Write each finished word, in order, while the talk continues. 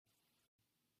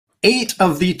8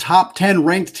 of the top 10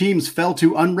 ranked teams fell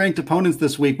to unranked opponents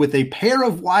this week, with a pair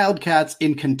of Wildcats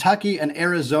in Kentucky and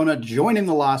Arizona joining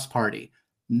the loss party.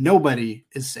 Nobody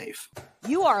is safe.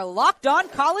 You are Locked On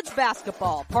College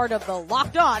Basketball, part of the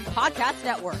Locked On Podcast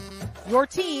Network. Your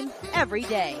team every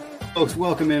day. Folks,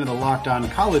 welcome into the Locked On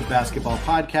College Basketball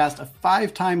Podcast, a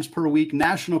 5 times per week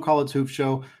national college hoop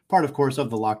show, part, of course,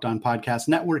 of the Locked On Podcast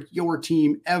Network. Your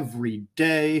team every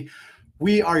day.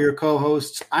 We are your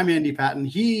co-hosts. I'm Andy Patton.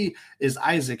 He is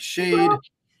Isaac Shade.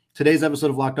 Today's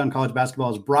episode of Locked On College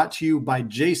Basketball is brought to you by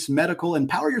Jace Medical.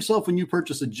 Empower yourself when you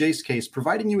purchase a Jace case,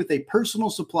 providing you with a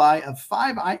personal supply of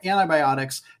 5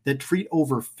 antibiotics that treat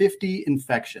over 50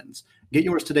 infections. Get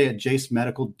yours today at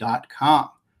jacemedical.com.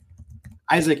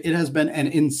 Isaac, it has been an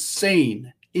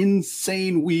insane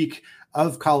week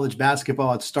of college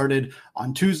basketball. It started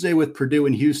on Tuesday with Purdue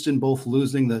and Houston both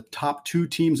losing, the top 2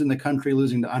 teams in the country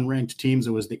losing to unranked teams.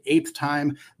 It was the 8th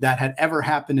time that had ever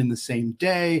happened in the same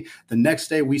day. The next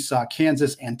day we saw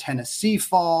Kansas and Tennessee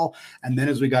fall. And then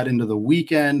as we got into the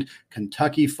weekend,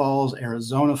 Kentucky falls,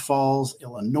 Arizona falls,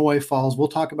 Illinois falls. We'll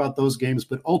talk about those games,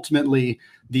 but ultimately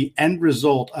the end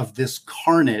result of this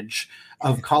carnage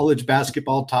of college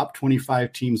basketball top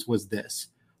 25 teams was this: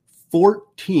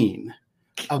 14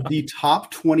 of the top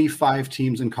 25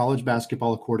 teams in college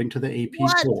basketball, according to the AP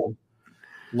poll,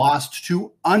 lost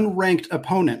to unranked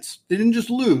opponents. They didn't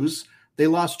just lose, they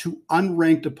lost to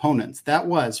unranked opponents. That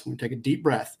was, when we take a deep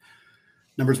breath,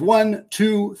 numbers 1,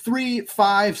 2, 3,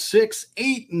 5, 6,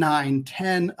 8, 9,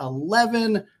 10,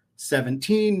 11,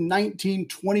 17, 19,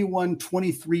 21,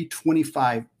 23,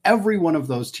 25. Every one of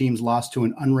those teams lost to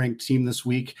an unranked team this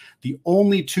week. The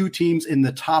only 2 teams in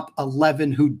the top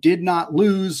 11 who did not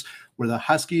lose were the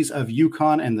Huskies of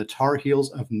UConn and the Tar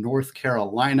Heels of North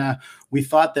Carolina. We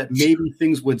thought that maybe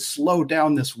things would slow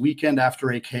down this weekend after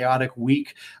a chaotic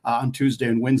week on Tuesday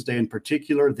and Wednesday in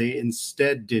particular. They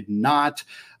instead did not.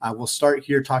 We'll start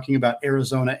here talking about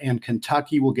Arizona and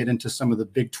Kentucky. We'll get into some of the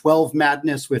Big 12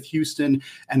 madness with Houston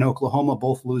and Oklahoma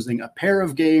both losing a pair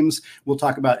of games. We'll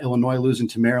talk about Illinois losing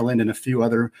to Maryland and a few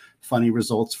other funny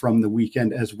results from the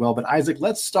weekend as well. But Isaac,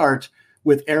 let's start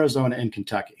with Arizona and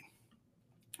Kentucky,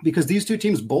 because these 2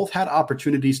 teams both had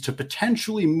opportunities to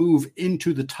potentially move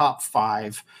into the top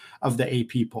 5 of the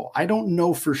AP poll. I don't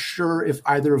know for sure if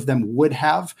either of them would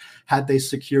have had they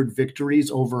secured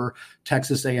victories over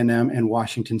Texas A&M and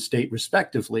Washington State,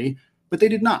 respectively, but they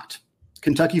did not.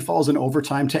 Kentucky falls in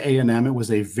overtime to A&M. It was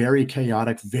a very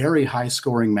chaotic, very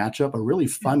high-scoring matchup, a really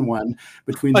fun one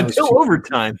between those until 2.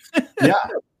 Overtime. Yeah.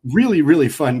 Really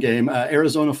fun game.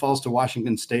 Arizona falls to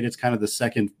Washington State. It's kind of the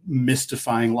second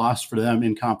mystifying loss for them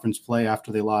in conference play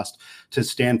after they lost to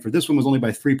Stanford. This one was only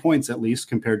by 3 points, at least,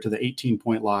 compared to the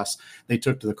 18-point loss they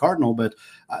took to the Cardinal. But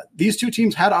these 2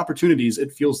 teams had opportunities,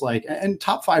 it feels like. And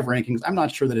top 5 rankings, I'm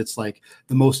not sure that it's like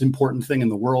the most important thing in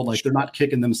the world. Like, they're not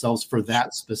kicking themselves for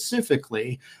that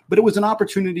specifically. But it was an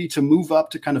opportunity to move up,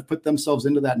 to kind of put themselves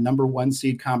into that number 1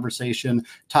 seed conversation,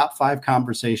 top 5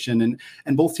 conversation.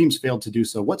 And both teams failed to do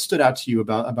so. What stood out to you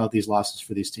about these losses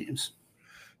for these teams?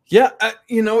 Yeah,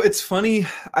 it's funny.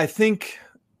 I think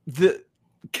the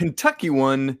Kentucky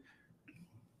one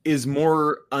is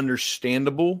more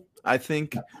understandable, I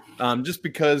think, just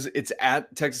because it's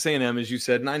at Texas A&M, as you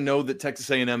said. And I know that Texas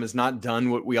A&M has not done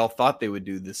what we all thought they would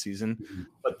do this season. Mm-hmm.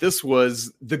 But this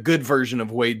was the good version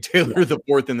of Wade Taylor the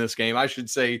fourth in this game. I should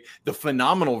say the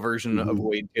phenomenal version of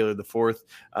Wade Taylor the fourth.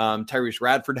 Tyrese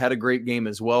Radford had a great game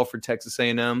as well for Texas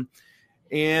A&M.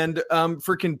 And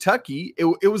for Kentucky,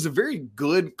 it was a very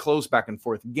good, close back and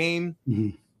forth game.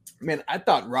 Mm-hmm. Man, I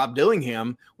thought Rob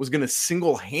Dillingham was going to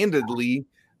single-handedly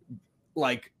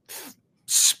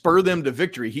spur them to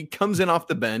victory. He comes in off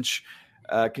the bench.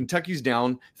 Kentucky's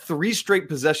down 3 straight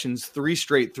possessions, 3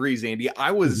 straight threes, Andy.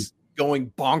 I was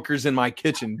going bonkers in my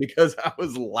kitchen because I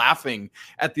was laughing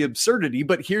at the absurdity.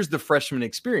 But here's the freshman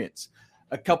experience.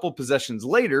 A couple possessions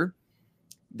later,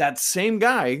 that same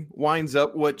guy winds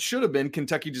up what should have been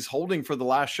Kentucky just holding for the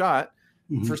last shot.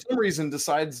 Mm-hmm. For some reason,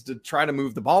 decides to try to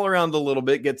move the ball around a little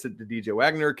bit, gets it to DJ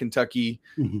Wagner. Kentucky,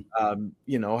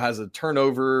 has a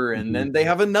turnover, and then they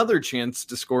have another chance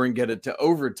to score and get it to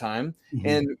overtime. Mm-hmm.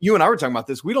 And you and I were talking about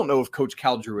this. We don't know if Coach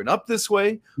Cal drew it up this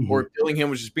way or if Dillingham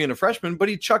was just being a freshman, but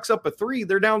he chucks up a 3.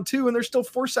 They're down 2, and there's still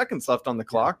 4 seconds left on the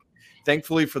clock.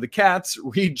 Thankfully for the Cats,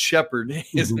 Reed Shepherd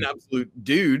is an absolute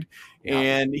dude,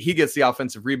 and he gets the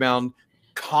offensive rebound,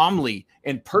 calmly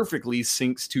and perfectly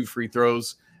sinks 2 free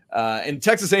throws. And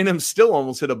Texas A&M still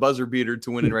almost hit a buzzer beater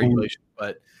to win in regulation.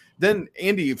 But then,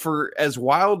 Andy, for as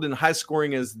wild and high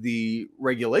scoring as the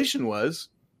regulation was,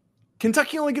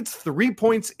 Kentucky only gets 3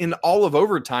 points in all of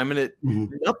overtime, and Mhm.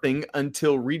 nothing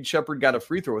until Reed Shepherd got a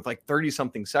free throw with like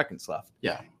 30-something seconds left.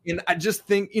 Yeah. And I just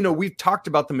think, we've talked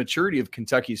about the maturity of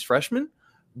Kentucky's freshmen,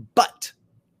 but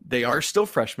they are still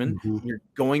freshmen. Mhm. You're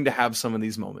going to have some of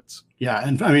these moments. Yeah,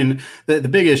 and I mean, the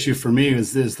big issue for me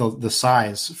is the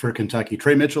size for Kentucky.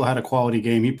 Trey Mitchell had a quality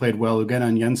game. He played well.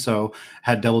 Ugena Onyenso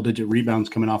had double-digit rebounds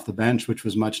coming off the bench, which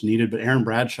was much needed. But Aaron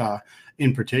Bradshaw,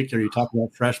 in particular, you talk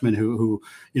about freshmen who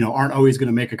aren't always going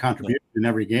to make a contribution in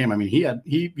every game. I mean,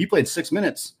 he played 6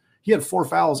 minutes. He had 4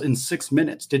 fouls in 6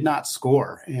 minutes, did not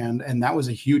score. And that was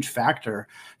a huge factor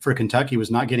for Kentucky,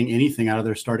 was not getting anything out of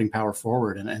their starting power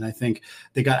forward. And I think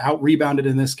they got out-rebounded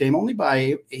in this game only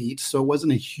by 8, so it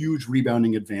wasn't a huge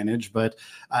rebounding advantage, but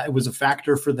it was a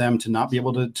factor for them to not be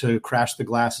able to crash the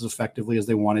glass as effectively as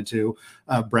they wanted to.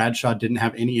 Bradshaw didn't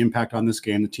have any impact on this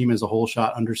game. The team as a whole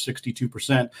shot under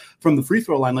 62% from the free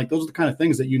throw line. Like, those are the kind of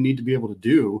things that you need to be able to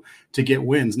do to get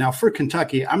wins. Now, for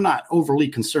Kentucky, I'm not overly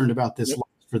concerned about this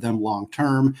for them long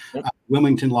term.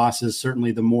 Wilmington loss is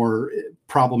certainly the more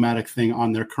problematic thing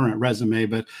on their current resume,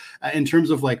 but in terms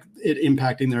of like it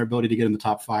impacting their ability to get in the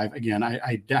top 5, again,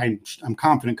 I'm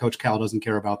confident Coach Cal doesn't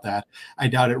care about that. I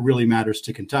doubt it really matters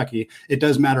to Kentucky. It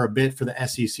does matter a bit for the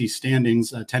SEC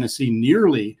standings. Tennessee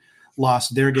nearly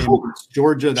lost their game against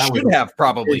Georgia. That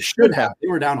should have. They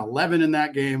were down 11 in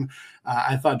that game.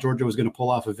 I thought Georgia was going to pull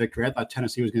off a victory. I thought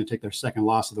Tennessee was going to take their second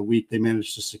loss of the week. They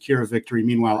managed to secure a victory.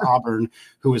 Meanwhile, Auburn,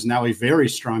 who is now a very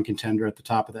strong contender at the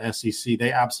top of the SEC,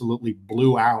 they absolutely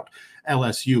blew out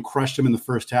LSU, crushed them in the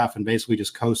first half, and basically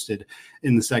just coasted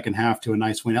in the second half to a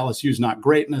nice win. LSU's not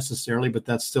great necessarily, but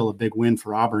that's still a big win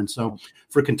for Auburn. So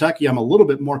for Kentucky, I'm a little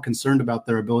bit more concerned about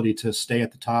their ability to stay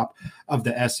at the top of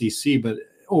the SEC, but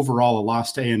overall, a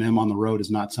loss to A&M on the road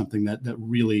is not something that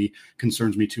really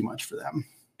concerns me too much for them.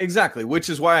 Exactly, which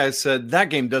is why I said that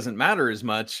game doesn't matter as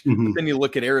much. Mm-hmm. But then you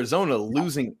look at Arizona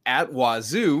losing at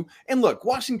Wazoo, and look,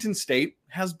 Washington State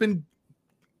has been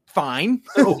fine.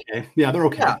 They're okay. Yeah, they're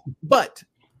okay. Yeah, but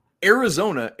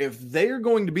Arizona, if they're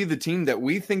going to be the team that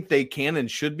we think they can and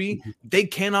should be, they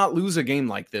cannot lose a game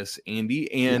like this,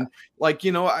 Andy. And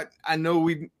I know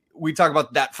we talk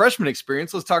about that freshman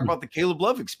experience. Let's talk about the Caleb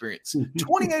Love experience.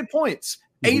 28 points,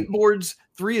 8 boards,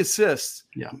 3 assists,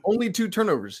 only 2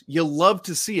 turnovers. You love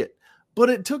to see it. But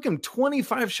it took him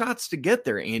 25 shots to get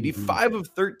there, Andy. 5 of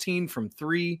 13 from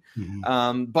 3.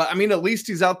 But, I mean, at least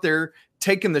he's out there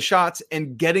taking the shots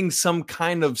and getting some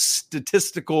kind of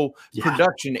statistical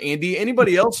production, Andy.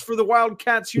 Anybody else for the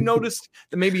Wildcats you noticed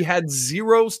that maybe had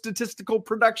 0 statistical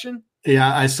production?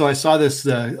 Yeah, I saw this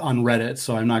on Reddit,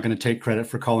 so I'm not going to take credit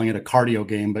for calling it a cardio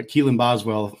game, but Keelan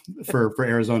Boswell for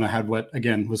Arizona had what,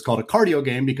 again, was called a cardio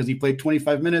game because he played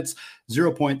 25 minutes,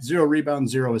 0 points, 0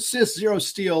 rebounds, 0 assists, 0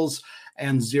 steals,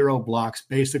 and 0 blocks,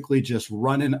 basically just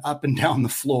running up and down the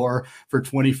floor for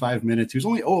 25 minutes. He was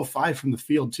only 0 of 5 from the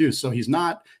field too, so he's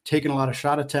not taking a lot of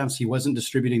shot attempts. He wasn't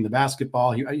distributing the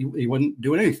basketball. He wasn't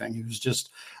doing anything. He was just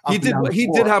he did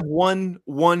have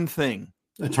one thing.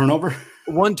 A turnover?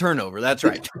 1 turnover. That's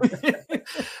right.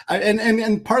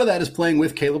 and part of that is playing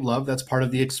with Caleb Love. That's part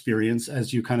of the experience,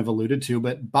 as you kind of alluded to.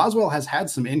 But Boswell has had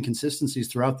some inconsistencies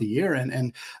throughout the year.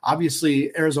 And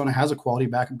obviously, Arizona has a quality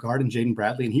backup guard in Jaden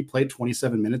Bradley, and he played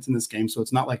 27 minutes in this game. So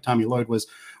it's not like Tommy Lloyd was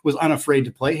unafraid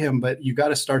to play him. But you got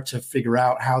to start to figure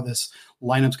out how this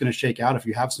lineup's going to shake out if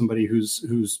you have somebody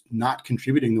who's not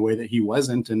contributing the way that he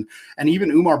wasn't. And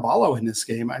even Umar Ballo in this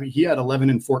game, I mean, he had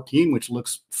 11 and 14, which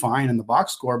looks fine in the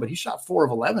box score, but he shot 4 of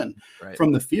 11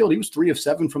 from the field. He was 3 of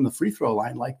 7 from the free throw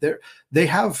line. Like they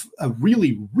have a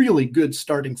really, really good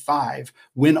starting 5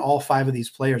 when all 5 of these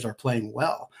players are playing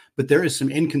well. But there is some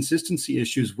inconsistency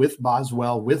issues with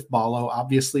Boswell, with Ballo,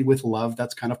 obviously with Love.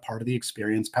 That's kind of part of the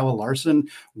experience. Pella Larson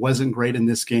wasn't great in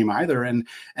this game either. And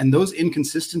those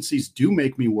inconsistencies do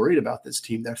make me worried about this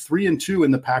team. They're 3-2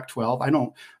 in the Pac-12.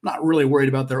 I'm not really worried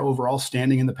about their overall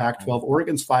standing in the Pac-12.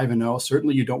 Oregon's 5-0.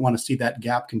 Certainly you don't want to see that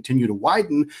gap continue to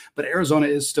widen, but Arizona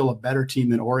is still a better team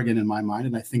than Oregon in my mind.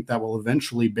 And I think that will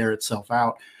eventually bear itself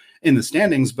out in the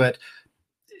standings. But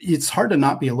it's hard to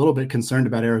not be a little bit concerned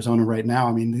about Arizona right now.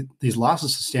 I mean, these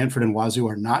losses to Stanford and Wazoo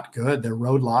are not good. They're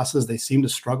road losses. They seem to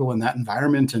struggle in that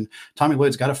environment. And Tommy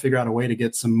Lloyd's got to figure out a way to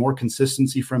get some more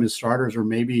consistency from his starters, or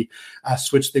maybe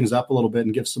switch things up a little bit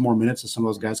and give some more minutes to some of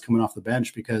those guys coming off the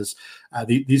bench, because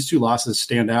these 2 losses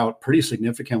stand out pretty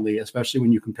significantly, especially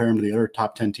when you compare them to the other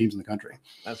top 10 teams in the country.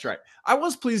 That's right. I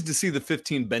was pleased to see the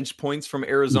 15 bench points from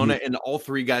Arizona and all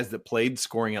 3 guys that played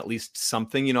scoring at least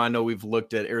something. You know, I know we've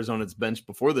looked at Arizona's bench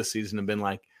before this season and been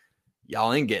like,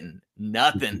 y'all ain't getting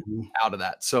nothing out of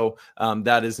that. So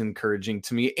that is encouraging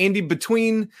to me. Andy,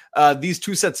 between these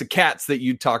 2 sets of cats that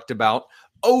you talked about,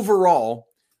 overall,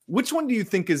 which one do you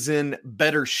think is in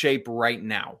better shape right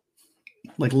now?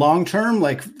 Like long term,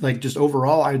 like just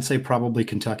overall, I would say probably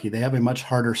Kentucky. They have a much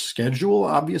harder schedule.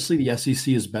 Obviously, the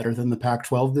SEC is better than the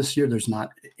Pac-12 this year. There's not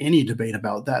any debate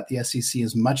about that. The SEC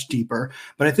is much deeper,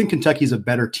 but I think Kentucky's a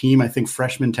better team. I think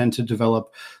freshmen tend to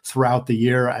develop throughout the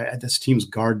year. This team's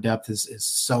guard depth is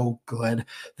so good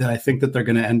that I think that they're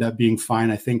going to end up being fine.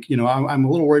 I think, I'm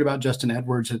a little worried about Justin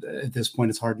Edwards at this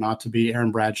point. It's hard not to be.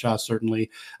 Aaron Bradshaw,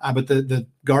 certainly. But the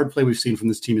guard play we've seen from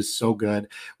this team is so good.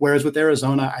 Whereas with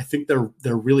Arizona, I think they're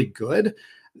really good,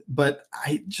 but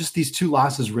these two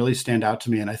losses really stand out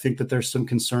to me. And I think that there's some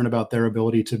concern about their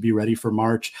ability to be ready for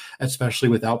March, especially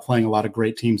without playing a lot of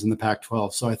great teams in the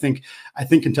Pac-12. So I think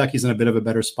Kentucky's in a bit of a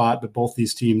better spot, but both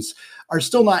these teams are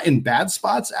still not in bad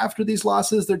spots after these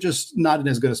losses. They're just not in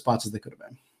as good a spots as they could have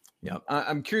been. Yeah,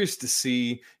 I'm curious to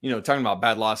see, talking about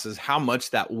bad losses, how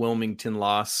much that Wilmington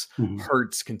loss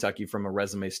hurts Kentucky from a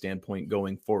resume standpoint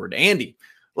going forward. Andy,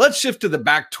 let's shift to the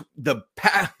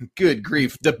good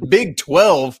grief, the Big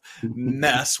 12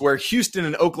 mess where Houston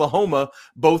and Oklahoma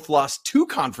both lost 2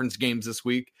 conference games this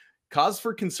week. Cause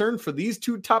for concern for these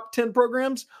 2 top 10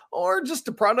 programs, or just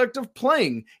a product of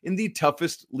playing in the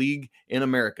toughest league in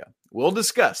America? We'll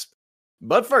discuss.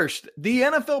 But first, the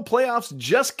NFL playoffs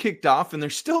just kicked off, and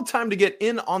there's still time to get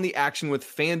in on the action with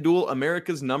FanDuel,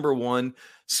 America's #1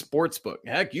 sportsbook.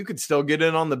 Heck, you could still get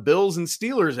in on the Bills and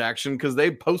Steelers action because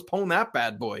they postponed that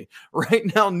bad boy.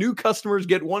 Right now, new customers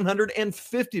get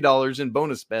 $150 in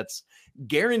bonus bets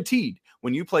guaranteed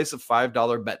when you place a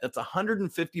 $5 bet. That's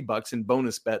 $150 in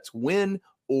bonus bets, win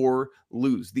or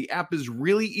lose. The app is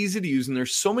really easy to use, and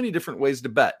there's so many different ways to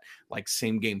bet, like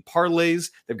same game parlays.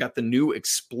 They've got the new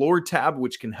Explore tab,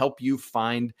 which can help you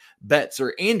find bets.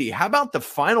 Or Andy, how about the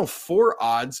Final Four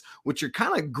odds, which are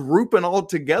kind of grouping all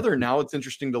together now? It's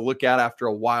interesting to look at after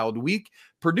a wild week.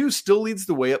 Purdue still leads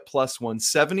the way at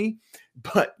 +170,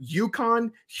 but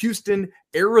UConn, Houston,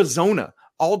 Arizona,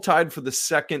 all tied for the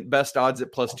second best odds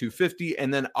at +250,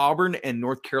 and then Auburn and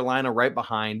North Carolina right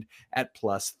behind at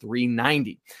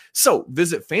 +390. So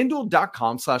visit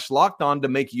FanDuel.com/lockedon to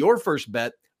make your first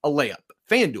bet a layup.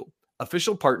 FanDuel,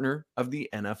 official partner of the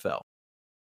NFL.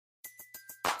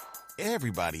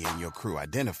 Everybody in your crew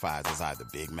identifies as either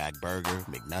Big Mac Burger,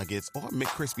 McNuggets, or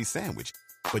McCrispy Sandwich,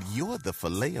 but you're the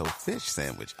Filet-O-Fish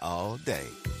Sandwich all day.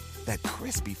 That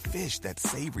crispy fish, that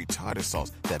savory tartar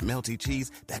sauce, that melty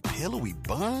cheese, that pillowy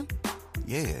bun.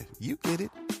 Yeah, you get it.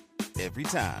 Every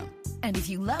time. And if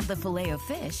you love the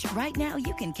Filet-O-Fish, right now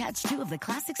you can catch 2 of the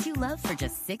classics you love for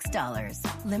just $6.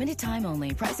 Limited time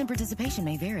only. Price and participation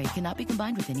may vary. Cannot be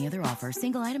combined with any other offer.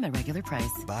 Single item at regular price.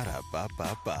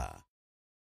 Ba-da-ba-ba-ba.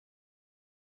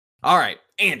 All right,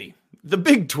 Andy, the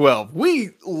Big 12. We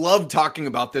love talking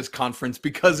about this conference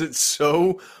because it's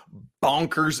so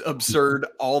bonkers absurd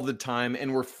all the time.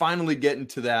 And we're finally getting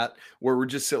to that where we're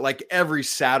just like every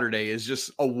Saturday is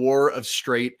just a war of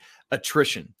straight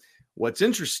attrition. What's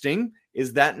interesting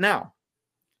is that now,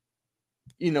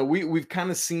 we've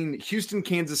kind of seen Houston,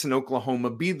 Kansas, and Oklahoma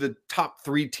be the top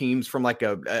 3 teams from like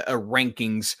a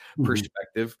rankings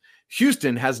perspective.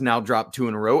 Houston has now dropped 2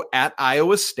 in a row at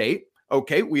Iowa State.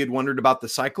 Okay, we had wondered about the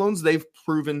Cyclones. They've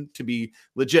proven to be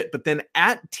legit. But then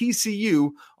at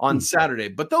TCU on Saturday.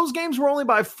 But those games were only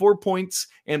by 4 points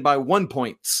and by 1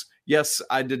 point. Yes,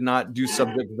 I did not do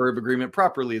subject-verb agreement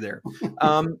properly there.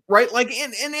 Right?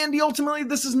 And Andy, ultimately,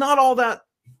 this is not all that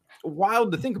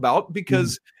wild to think about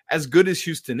because as good as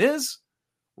Houston is,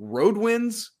 road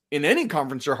wins in any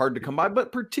conference are hard to come by,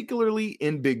 but particularly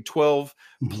in Big 12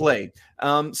 play.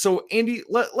 So Andy,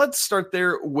 let's start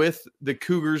there with the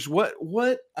Cougars. What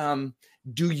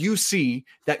do you see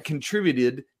that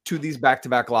contributed to these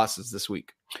back-to-back losses this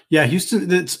week? Yeah,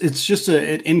 Houston, it's just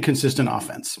an inconsistent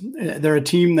offense. They're a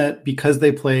team that because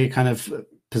they play kind of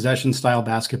possession style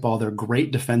basketball, they're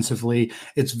great defensively.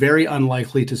 It's very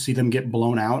unlikely to see them get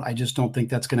blown out. I just don't think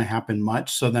that's going to happen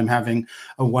much. So them having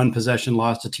a 1 possession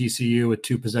loss to TCU, a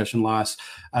 2 possession loss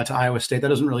to Iowa State, that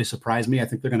doesn't really surprise me. I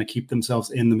think they're going to keep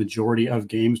themselves in the majority of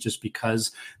games just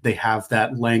because they have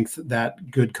that length, that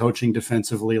good coaching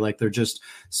defensively. Like they're just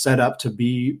set up to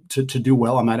do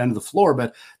well on that end of the floor,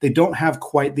 but they don't have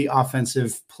quite the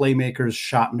offensive playmakers,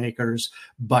 shot makers,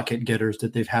 bucket getters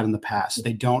that they've had in the past.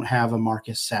 They don't have a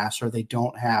Marcus Sasser. They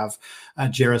don't have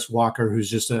Jarris Walker, who's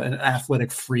just an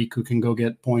athletic freak who can go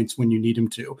get points when you need him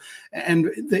to. And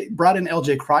they brought in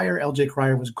LJ Cryer. LJ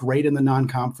Cryer was great in the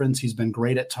non-conference. He's been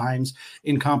great at times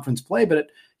in conference play, but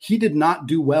he did not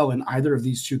do well in either of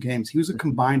these 2 games. He was a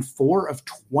combined 4 of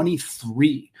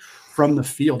 23 from the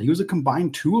field. He was a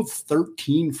combined 2 of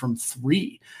 13 from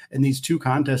 3 in these 2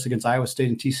 contests against Iowa State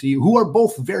and TCU, who are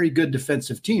both very good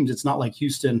defensive teams. It's not like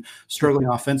Houston struggling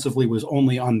offensively was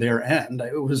only on their end.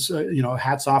 It was,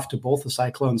 hats off to both the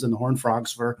Cyclones and the Horned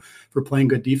Frogs for playing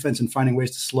good defense and finding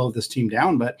ways to slow this team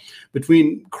down. But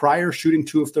between Cryer shooting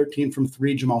 2 of 13 from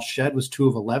 3, Jamal Shedd was 2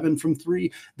 of 11 from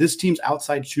 3, this team's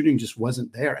outside shooting just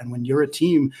wasn't there. And when you're a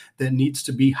team that needs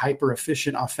to be hyper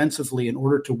efficient offensively in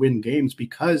order to win games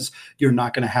because you're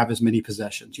not going to have as many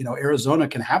possessions. Arizona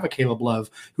can have a Caleb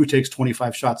Love who takes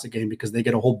 25 shots a game because they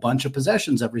get a whole bunch of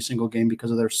possessions every single game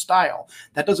because of their style.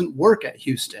 That doesn't work at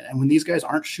Houston. And when these guys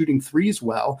aren't shooting threes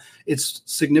well, it's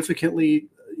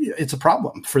a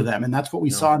problem for them. And that's what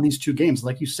we saw in these 2 games.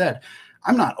 Like you said,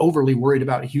 I'm not overly worried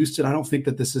about Houston. I don't think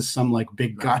that this is some like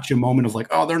big gotcha moment of like,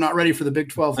 oh, they're not ready for the Big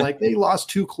 12. Like they lost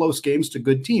 2 close games to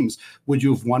good teams. Would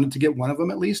you have wanted to get one of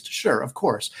them at least? Sure, of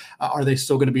course. Are they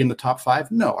still going to be in the top 5?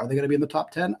 No. Are they going to be in the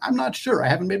top 10? I'm not sure. I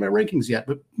haven't made my rankings yet.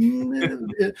 But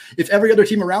if every other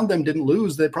team around them didn't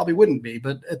lose, they probably wouldn't be.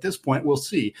 But at this point, we'll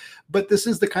see. But this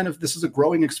is a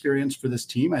growing experience for this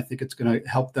team. I think it's going to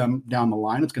help them down the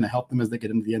line. It's going to help them as they get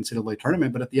into the NCAA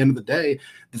tournament. But at the end of the day,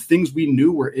 the things we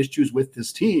knew were issues with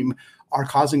this team are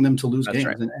causing them to lose games.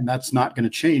 Right. And that's not going to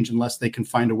change unless they can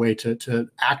find a way to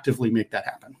actively make that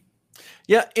happen.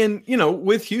 Yeah. And,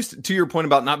 with Houston, to your point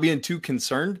about not being too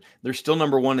concerned, they're still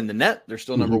number 1 in the net. They're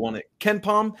still number 1 at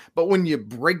KenPom. But when you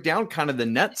break down kind of the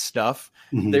net stuff,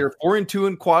 they're 4-2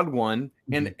 in quad 1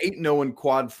 and 8-0 in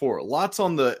quad 4. Lots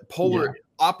on the polar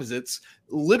opposites.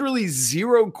 Literally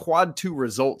 0 quad 2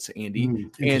 results, Andy,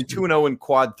 and 2-0 in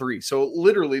quad 3. So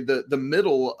literally the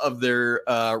middle of their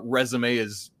resume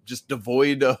is just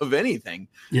devoid of anything,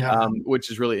 which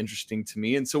is really interesting to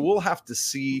me. And so we'll have to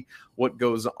see what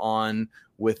goes on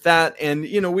with that. And,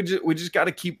 we just got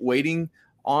to keep waiting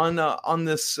on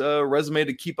this resume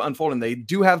to keep unfolding. They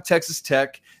do have Texas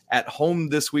Tech at home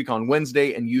this week on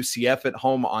Wednesday and UCF at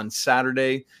home on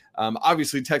Saturday.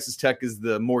 Obviously, Texas Tech is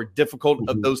the more difficult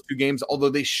of those 2 games, although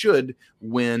they should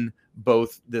win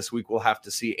both this week. We'll have to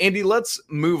see. Andy, let's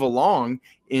move along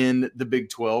in the Big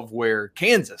 12 where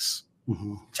Kansas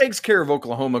takes care of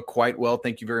Oklahoma quite well.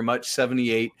 Thank you very much.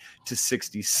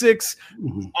 78-66.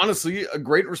 Honestly, a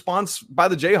great response by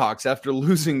the Jayhawks after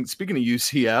losing, speaking of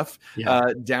UCF,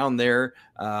 down there.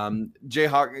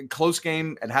 Jayhawk, close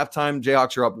game at halftime.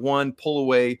 Jayhawks are up 1, pull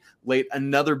away late.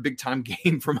 Another big time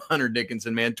game from Hunter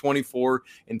Dickinson, man. 24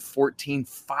 and 14,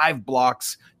 5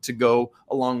 blocks to go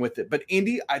along with it. But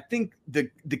Andy, I think the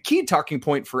key talking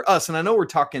point for us, and I know we're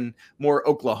talking more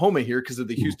Oklahoma here because of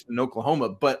the Houston and Oklahoma,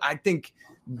 but I think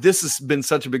this has been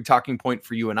such a big talking point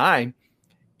for you and I,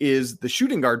 is the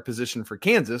shooting guard position for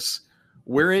Kansas,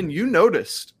 wherein you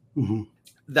noticed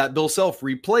that Bill Self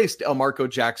replaced Elmarco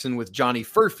Jackson with Johnny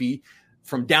Furphy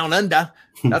from Down Under.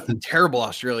 That's a terrible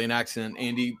Australian accent,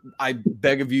 Andy. I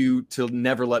beg of you to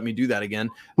never let me do that again.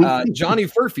 Johnny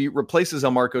Furphy replaces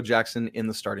Elmarco Jackson in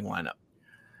the starting lineup.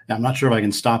 I'm not sure if I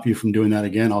can stop you from doing that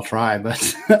again. I'll try,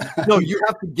 but no, you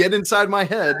have to get inside my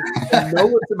head and know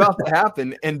what's about to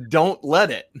happen and don't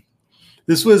let it.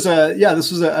 This was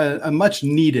a much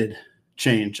needed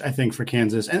change, I think, for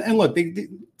Kansas. And look,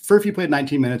 Furphy played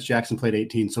 19 minutes, Jackson played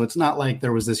 18. So it's not like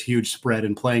there was this huge spread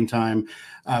in playing time.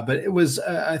 But it was,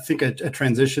 I think, a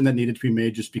transition that needed to be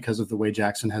made just because of the way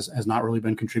Jackson has not really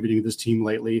been contributing to this team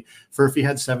lately. Furphy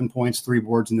had 7 points, 3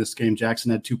 boards in this game. Jackson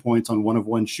had 2 points on 1 of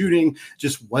 1 shooting.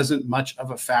 Just wasn't much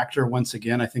of a factor. Once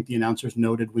again, I think the announcers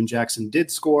noted when Jackson did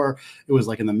score, it was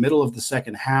like in the middle of the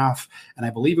second half. And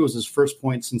I believe it was his first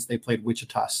point since they played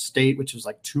Wichita State, which was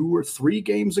like 2 or 3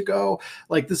 games ago.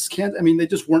 Like this they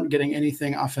just weren't getting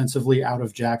anything offensively out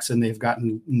of Jackson. They've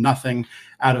gotten nothing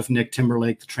out of Nick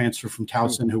Timberlake, the transfer from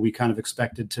Towson, who we kind of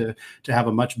expected to have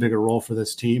a much bigger role for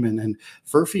this team. And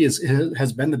Furphy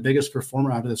has been the biggest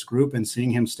performer out of this group, and seeing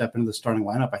him step into the starting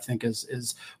lineup, I think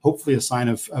is hopefully a sign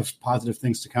of positive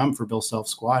things to come for Bill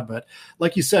Self's squad. But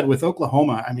like you said, with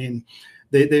Oklahoma, I mean,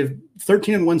 they've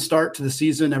 13-1 start to the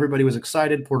season. Everybody was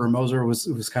excited. Porter Moser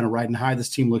was kind of riding high. This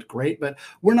team looked great, but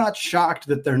we're not shocked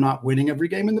that they're not winning every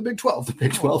game in the Big 12. The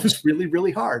Big 12 is really,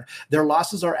 really hard. Their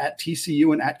losses are at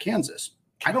TCU and at Kansas.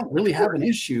 I don't really have an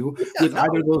issue with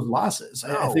either of those losses.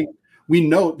 I think we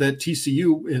note that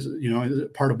TCU is,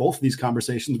 part of both of these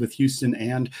conversations with Houston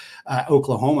and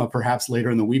Oklahoma. Perhaps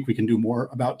later in the week, we can do more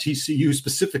about TCU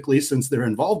specifically, since they're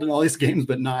involved in all these games,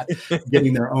 but not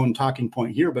getting their own talking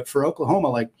point here. But for Oklahoma,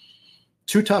 like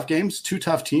 2 tough games, 2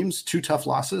 tough teams, 2 tough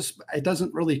losses, it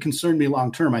doesn't really concern me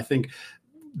long-term. I think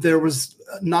there was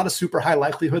not a super high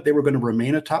likelihood they were going to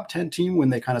remain a top 10 team when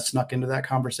they kind of snuck into that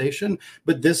conversation.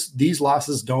 But these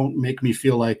losses don't make me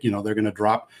feel like, they're going to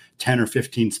drop 10 or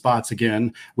 15 spots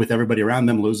again with everybody around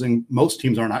them losing. Most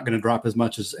teams are not going to drop as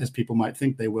much as people might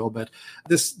think they will. But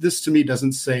this to me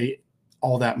doesn't say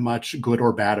all that much good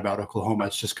or bad about Oklahoma.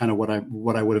 It's just kind of what I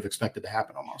would have expected to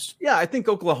happen almost. Yeah, I think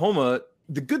Oklahoma,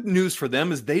 the good news for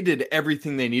them is they did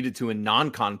everything they needed to in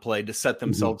non-con play to set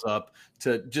themselves up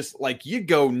to just you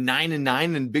go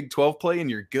 9-9 in Big 12 play and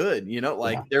you're good.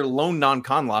 Their lone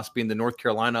non-con loss being the North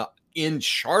Carolina in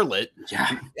Charlotte.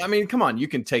 Yeah. I mean, come on, you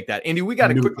can take that. Andy, we got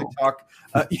to quickly talk.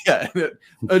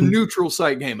 A neutral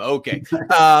site game. Okay.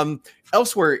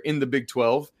 Elsewhere in the Big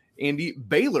 12, Andy,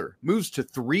 Baylor moves to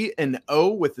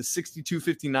 3-0 with a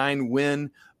 62-59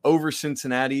 win over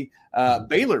Cincinnati.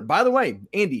 Baylor, by the way,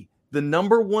 Andy, the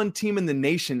number one team in the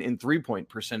nation in 3-point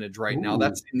percentage right now.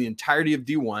 That's in the entirety of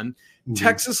D1.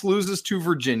 Texas loses to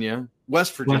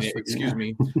West Virginia, excuse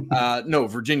me. No,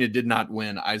 Virginia did not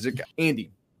win, Isaac.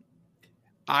 Andy,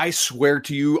 I swear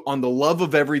to you on the love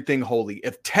of everything holy,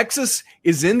 if Texas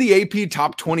is in the AP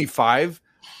top 25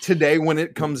 today when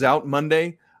it comes out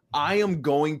Monday, I am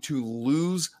going to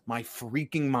lose my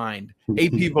freaking mind.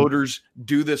 AP voters,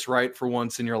 do this right for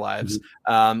once in your lives.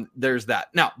 There's that.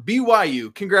 Now,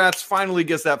 BYU, congrats, finally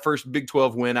gets that first Big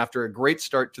 12 win after a great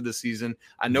start to the season.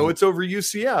 I know it's over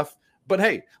UCF, but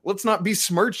hey, let's not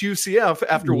besmirch UCF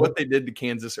after what they did to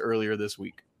Kansas earlier this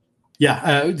week.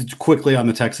 Yeah, quickly on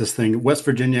the Texas thing, West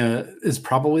Virginia is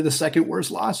probably the second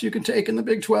worst loss you can take in the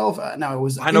Big 12. Now, it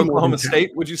was I know Oklahoma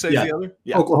State, would you say is the other?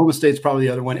 Yeah, Oklahoma State's probably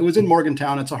the other one. It was in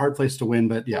Morgantown. It's a hard place to win,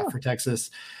 but for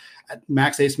Texas,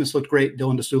 Max Asmus looked great.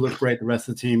 Dylan Dessou looked great. The rest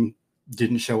of the team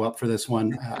didn't show up for this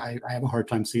one. I have a hard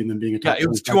time seeing them being a top. Yeah, it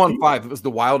was 2-on-5. It was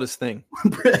the wildest thing.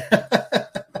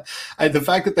 The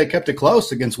fact that they kept it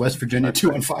close against West Virginia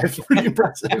 2-on-5 is pretty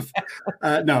impressive.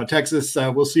 No, Texas,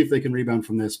 we'll see if they can rebound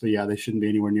from this. But yeah, they shouldn't be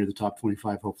anywhere near the top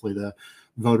 25. Hopefully the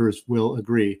voters will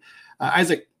agree.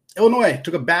 Isaac, Illinois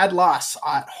took a bad loss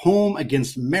at home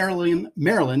against Maryland,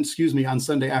 on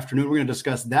Sunday afternoon. We're going to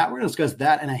discuss that. We're going to discuss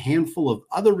that and a handful of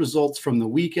other results from the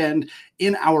weekend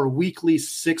in our weekly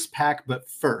six-pack. But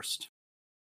first,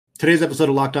 today's episode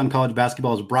of Locked On College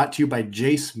Basketball is brought to you by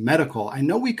Jace Medical. I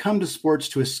know we come to sports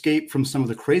to escape from some of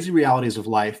the crazy realities of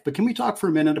life, but can we talk for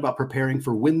a minute about preparing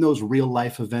for when those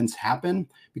real-life events happen?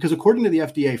 Because according to the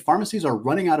FDA, pharmacies are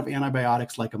running out of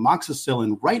antibiotics like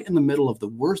amoxicillin right in the middle of the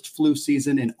worst flu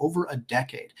season in over a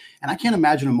decade. And I can't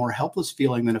imagine a more helpless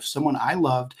feeling than if someone I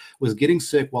loved was getting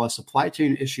sick while a supply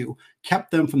chain issue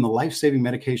kept them from the life-saving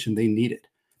medication they needed.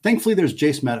 Thankfully, there's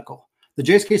Jace Medical. The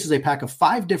Jace case is a pack of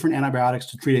 5 different antibiotics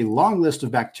to treat a long list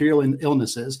of bacterial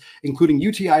illnesses, including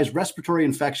UTIs, respiratory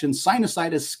infections,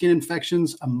 sinusitis, skin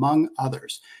infections, among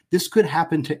others. This could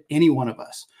happen to any one of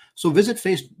us. So visit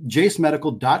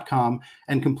jacemedical.com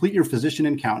and complete your physician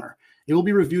encounter. It will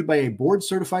be reviewed by a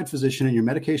board-certified physician, and your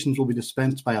medications will be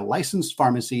dispensed by a licensed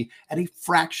pharmacy at a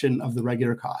fraction of the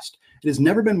regular cost. It has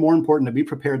never been more important to be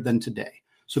prepared than today.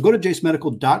 So go to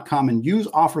jacemedical.com and use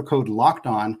offer code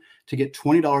LOCKEDON to get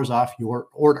 $20 off your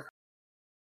order.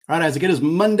 All right, Isaac, it is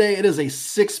Monday. It is a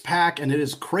six-pack, and it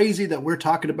is crazy that we're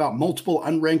talking about multiple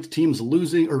top-ranked teams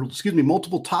losing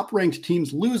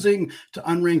to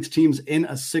unranked teams in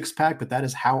a six-pack, but that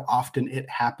is how often it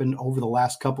happened over the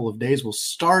last couple of days. We'll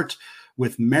start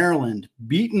with Maryland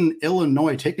beating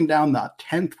Illinois, taking down the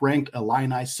 10th-ranked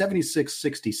Illini,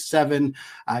 76-67.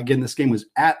 Again, this game was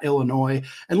at Illinois.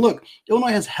 And look,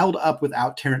 Illinois has held up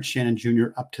without Terrence Shannon Jr.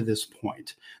 up to this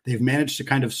point. They've managed to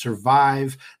kind of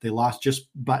survive. They lost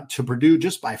to Purdue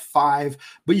just by 5,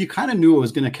 but you kind of knew it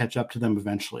was going to catch up to them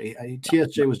eventually.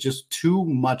 TSJ was just too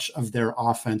much of their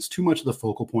offense, too much of the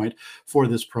focal point for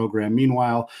this program.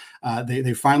 Meanwhile,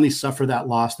 they finally suffer that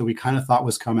loss that we kind of thought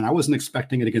was coming. I wasn't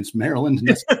expecting it against Maryland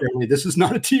necessarily. This is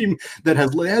not a team that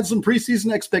has had some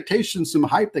preseason expectations, some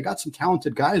hype. They got some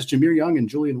talented guys, Jameer Young and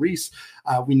Julian Reese.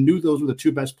 We knew those were the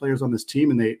 2 best players on this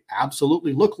team, and they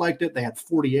absolutely looked like it. They had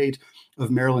 48 of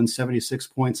Maryland's 76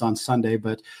 points on Sunday,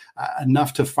 but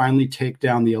enough to finally take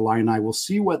down the Illini. We'll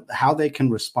see how they can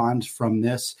respond from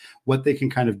this, what they can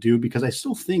kind of do, because I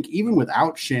still think even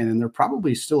without Shannon, they're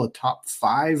probably still a top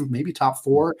 5, maybe top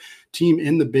 4 team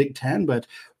in the Big Ten. But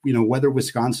whether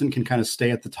Wisconsin can kind of stay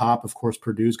at the top, of course,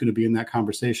 Purdue's going to be in that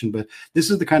conversation. But this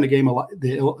is the kind of game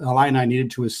the Illini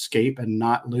needed to escape and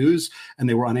not lose, and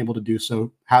they were unable to do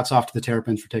so. Hats off to the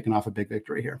Terrapins for taking off a big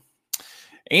victory here.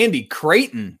 Andy,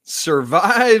 Creighton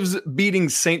survives beating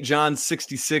St. John's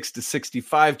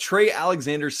 66-65. Trey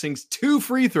Alexander sinks 2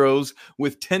 free throws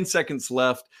with 10 seconds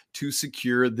left to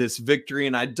secure this victory.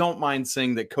 And I don't mind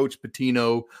saying that Coach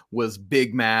Pitino was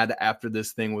big mad after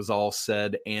this thing was all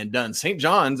said and done. St.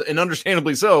 John's, and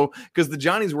understandably so, because the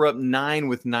Johnnies were up 9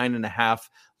 with 9.5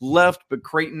 left, but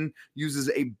Creighton uses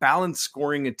a balanced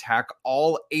scoring attack.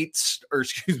 All 8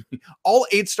 starters,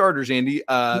 Andy.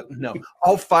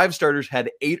 All 5 starters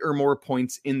had 8 or more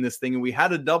points in this thing, and we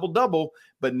had a double-double,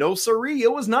 but no siree.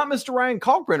 It was not Mr. Ryan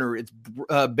Kalkbrenner. It's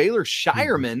Baylor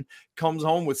Shireman comes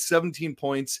home with 17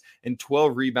 points and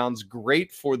 12 rebounds.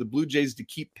 Great for the Blue Jays to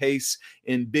keep pace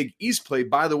in Big East play.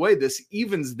 By the way, this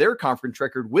evens their conference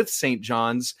record with St.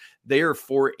 John's. They are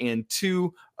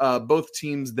 4-2. Both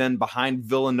teams then behind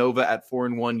Villanova at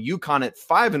 4-1, UConn at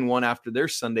 5-1 after their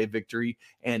Sunday victory,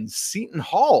 and Seton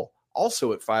Hall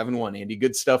also at 5-1. Andy,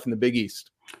 good stuff in the Big East.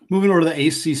 Moving over to the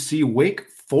ACC, Wake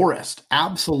Forest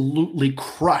absolutely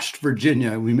crushed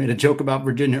Virginia. We made a joke about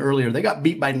Virginia earlier. They got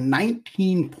beat by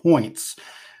 19 points.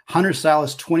 Hunter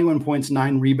Salas, 21 points,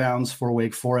 9 rebounds for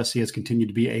Wake Forest. He has continued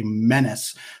to be a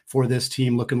menace for this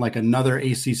team, looking like another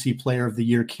ACC Player of the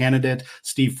Year candidate.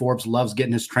 Steve Forbes loves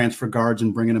getting his transfer guards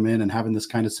and bringing them in and having this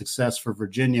kind of success for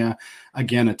Virginia.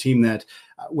 Again, a team that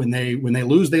when they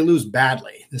lose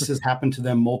badly. This has happened to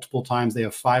them multiple times. They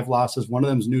have 5 losses. One of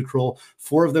them is neutral.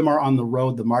 4 of them are on the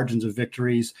road. The margins of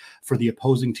victories for the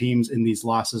opposing teams in these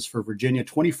losses for Virginia,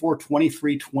 24,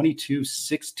 23, 22,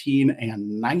 16,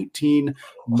 and 19.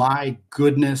 My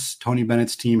goodness, Tony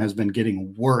Bennett's team has been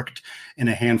getting worked in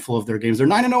a handful of their games. They're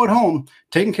 9-0 at home,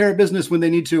 taking care of business when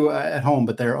they need to at home,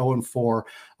 but they're 0-4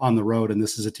 on the road. And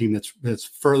this is a team that's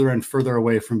further and further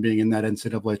away from being in that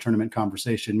NCAA tournament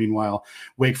conversation. Meanwhile,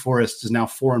 Wake Forest is now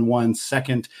 4-1,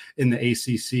 second in the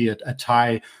ACC, a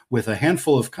tie with a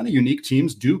handful of kind of unique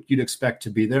teams. Duke, you'd expect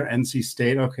to be there. NC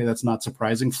State, okay, that's not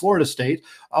surprising. Florida State,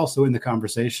 also in the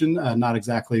conversation. Not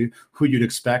exactly who you'd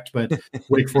expect, but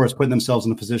Wake Forest putting themselves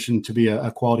in a position to be a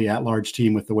quality at-large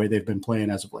team with the way they've been playing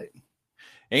as of late.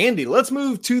 Andy, let's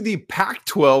move to the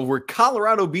Pac-12, where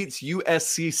Colorado beats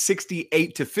USC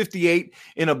 68-58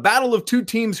 in a battle of 2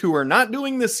 teams who are not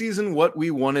doing this season what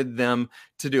we wanted them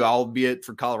to do, albeit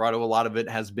for Colorado, a lot of it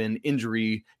has been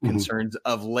injury concerns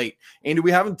of late. Andy,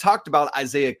 we haven't talked about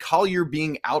Isaiah Collier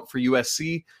being out for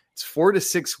USC. It's 4 to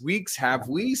 6 weeks. Have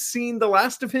we seen the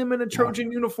last of him in a Trojan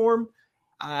uniform?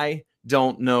 I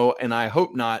don't know, and I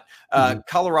hope not.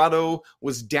 Colorado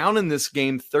was down in this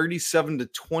game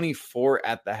 37-24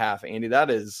 at the half. Andy, that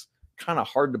is kind of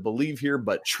hard to believe here,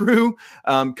 but true.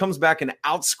 Comes back and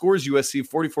outscores USC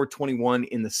 44-21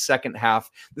 in the second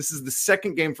half. This is the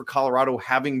second game for Colorado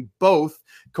having both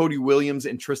Cody Williams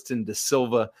and Tristan Da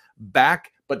Silva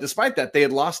back. But despite that, they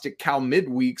had lost at Cal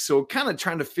midweek, so kind of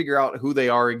trying to figure out who they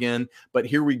are again. But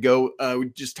here we go. We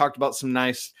just talked about some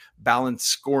nice balanced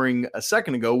scoring a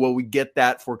second ago. Well, we get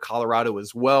that for Colorado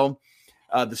as well.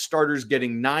 The starters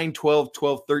getting 9, 12,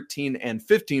 12, 13, and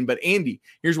 15. But Andy,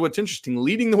 here's what's interesting.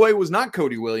 Leading the way was not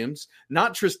Cody Williams,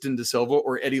 not Tristan Da Silva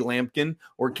or Eddie Lampkin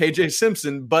or KJ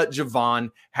Simpson, but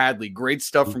Javon Hadley. Great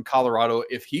stuff from Colorado.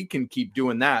 If he can keep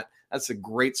doing that, that's a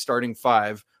great starting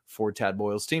 5 for Tad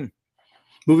Boyle's team.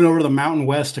 Moving over to the Mountain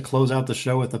West to close out the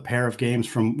show with a pair of games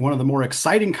from one of the more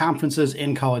exciting conferences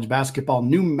in college basketball,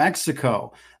 New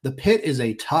Mexico. The Pit is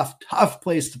a tough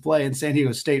place to play, and San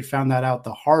Diego State found that out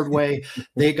the hard way.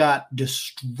 They got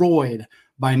destroyed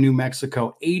by New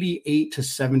Mexico,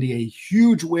 88-70, a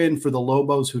huge win for the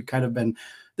Lobos, who'd kind of been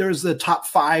there's the top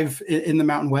 5 in the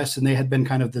Mountain West, and they had been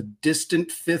kind of the distant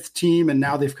 5th team, and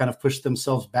now they've kind of pushed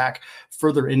themselves back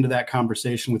further into that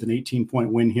conversation with an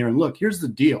 18-point win here. And look, here's the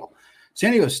deal.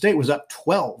 San Diego State was up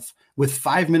 12 with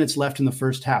 5 minutes left in the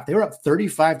first half. They were up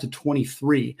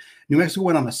 35-23. New Mexico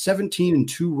went on a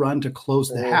 17-2 run to close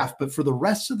the half. But for the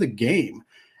rest of the game,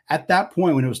 at that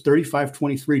point when it was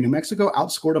 35-23, New Mexico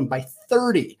outscored them by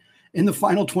 30 in the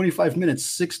final 25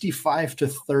 minutes,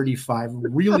 65-35.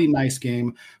 Really nice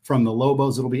game from the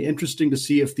Lobos. It'll be interesting to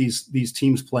see if these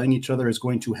teams playing each other is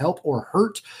going to help or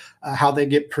hurt how they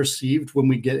get perceived when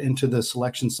we get into the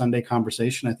Selection Sunday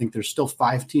conversation. I think there's still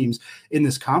 5 teams in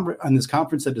this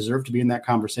conference that deserve to be in that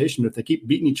conversation. But if they keep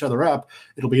beating each other up,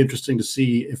 it'll be interesting to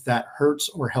see if that hurts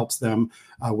or helps them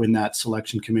when that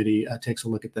selection committee takes a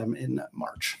look at them in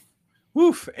March.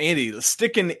 Woof, Andy,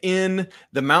 sticking in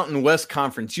the Mountain West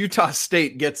Conference, Utah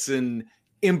State gets an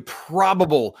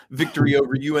improbable victory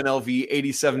over UNLV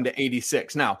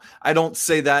 87-86. Now, I don't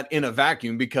say that in a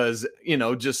vacuum because,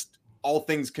 just all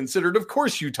things considered, of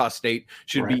course, Utah State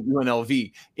should beat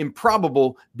UNLV.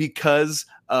 Improbable because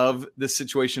of the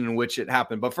situation in which it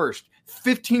happened. But first,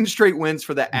 15 straight wins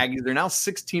for the Aggies. They're now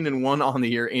 16-1 on the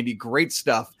year. Andy, great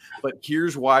stuff. But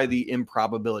here's why the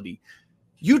improbability.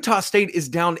 Utah State is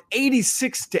down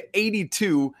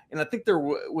 86-82, and I think there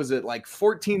was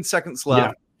 14 seconds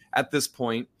left at this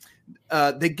point.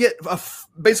 They get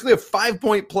basically a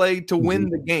 5-point play to win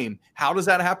the game. How does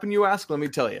that happen, you ask? Let me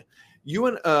tell you.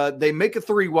 They make a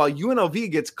 3 while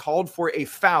UNLV gets called for a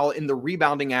foul in the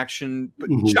rebounding action,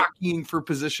 jockeying for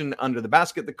position under the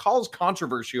basket. The call is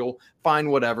controversial, fine,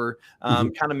 whatever.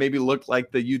 Kind of maybe looked like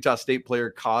the Utah State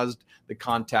player caused the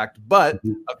contact, but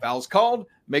a foul's called,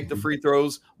 make the free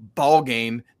throws, ball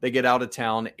game. They get out of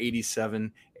town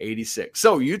 87-86.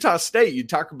 So Utah State, you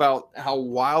talk about how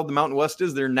wild the Mountain West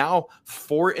is. They're now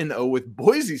 4-0 with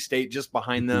Boise State just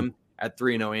behind them at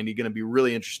 3-0. Andy, going to be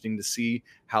really interesting to see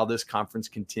how this conference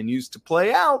continues to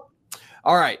play out.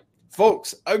 All right,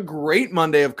 folks, a great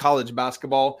Monday of college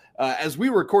basketball. As we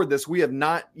record this, we have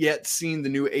not yet seen the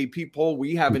new AP poll.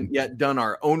 We haven't yet done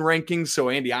our own rankings. So,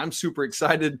 Andy, I'm super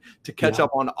excited to catch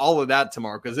up on all of that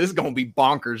tomorrow because this is going to be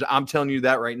bonkers. I'm telling you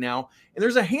that right now. And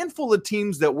there's a handful of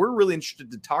teams that we're really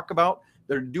interested to talk about.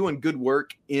 They're doing good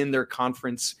work in their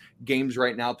conference games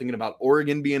right now, thinking about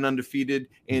Oregon being undefeated,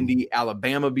 Andy,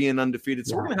 Alabama being undefeated.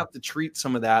 So we're going to have to treat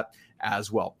some of that as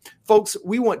well. Folks,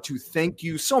 we want to thank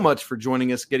you so much for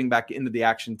joining us, getting back into the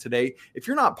action today. If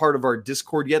you're not part of our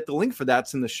Discord yet, the link for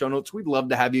that's in the show notes. We'd love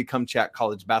to have you come chat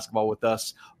college basketball with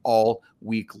us all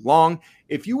week long.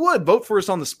 If you would, vote for us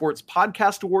on the Sports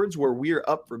Podcast Awards, where we are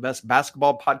up for Best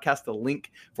Basketball Podcast. The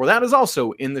link for that is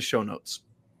also in the show notes.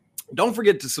 Don't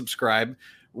forget to subscribe,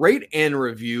 rate, and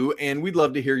review, and we'd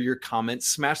love to hear your comments.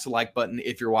 Smash the like button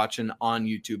if you're watching on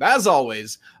YouTube. As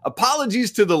always,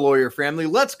 apologies to the Lawyer family.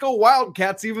 Let's go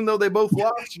Wildcats, even though they both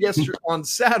lost yesterday on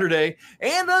Saturday.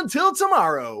 And until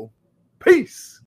tomorrow, peace.